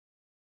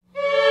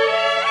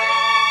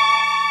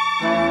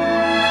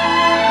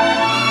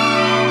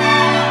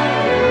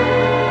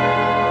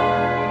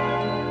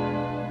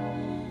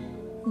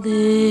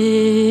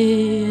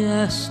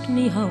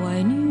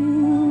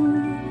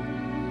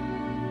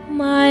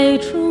my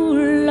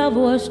true love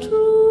was true,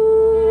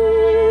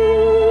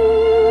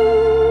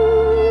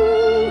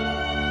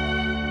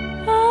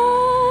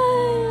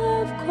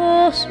 I of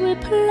course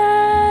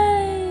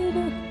replied,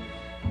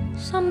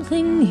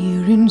 something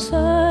here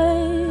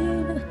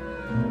inside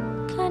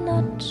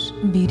cannot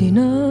be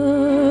denied.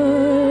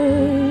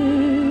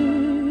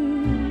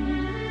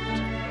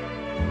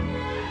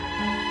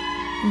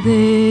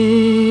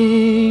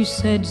 They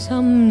said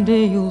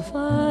someday you'll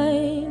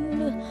find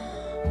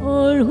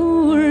all who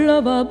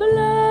love are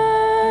blind.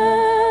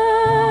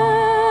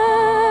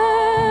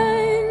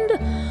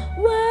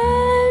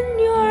 When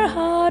your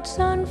heart's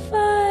on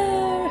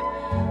fire,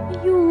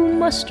 you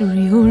must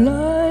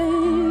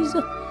realize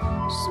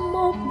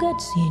smoke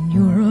gets in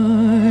your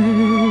eyes.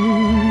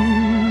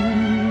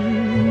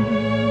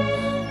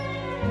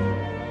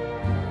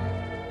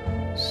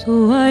 So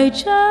I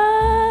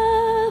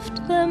chaffed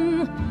them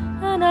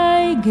and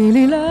I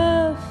gaily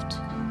laughed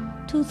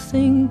to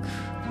think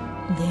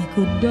they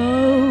could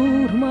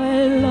doubt my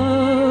love.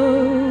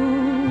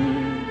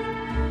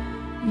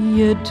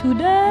 Yet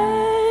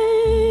today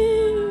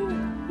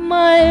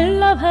my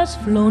love has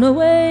flown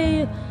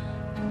away,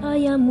 I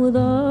am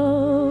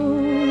without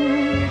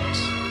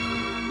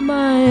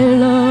my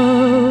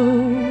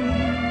love.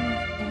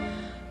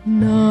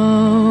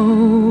 Now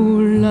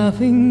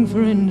laughing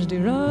friends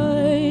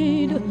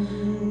deride,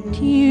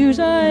 tears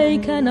I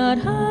cannot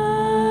hide.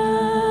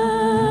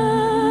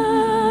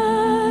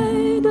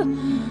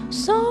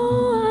 So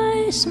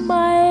I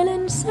smile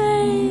and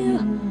say,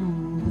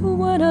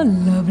 when a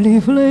lovely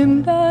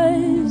flame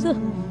dies,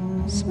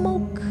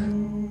 smoke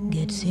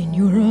gets in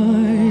your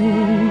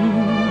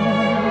eyes.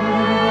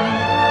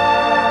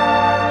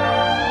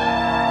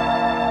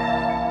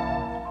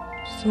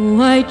 So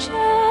I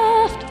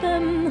chaffed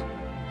them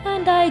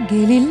and I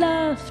gaily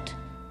laughed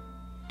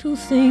to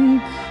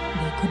think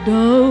they could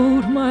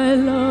doubt my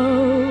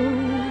love.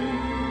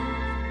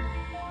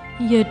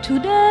 Yet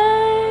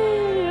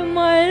today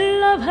my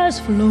love has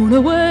flown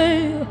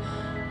away,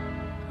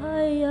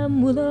 I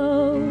am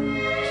without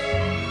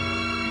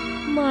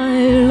my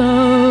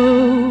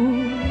love.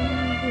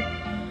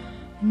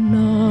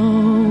 Now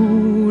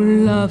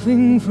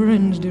laughing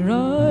friends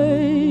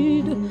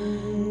deride,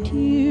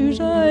 tears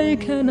I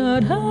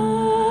cannot hide.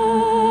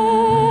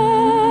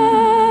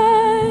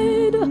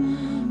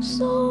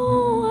 So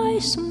I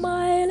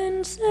smile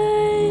and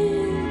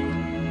say,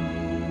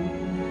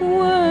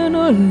 when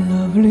a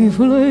lovely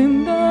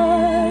flame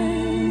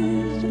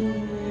dies,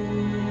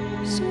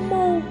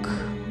 smoke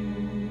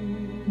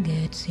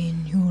gets in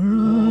your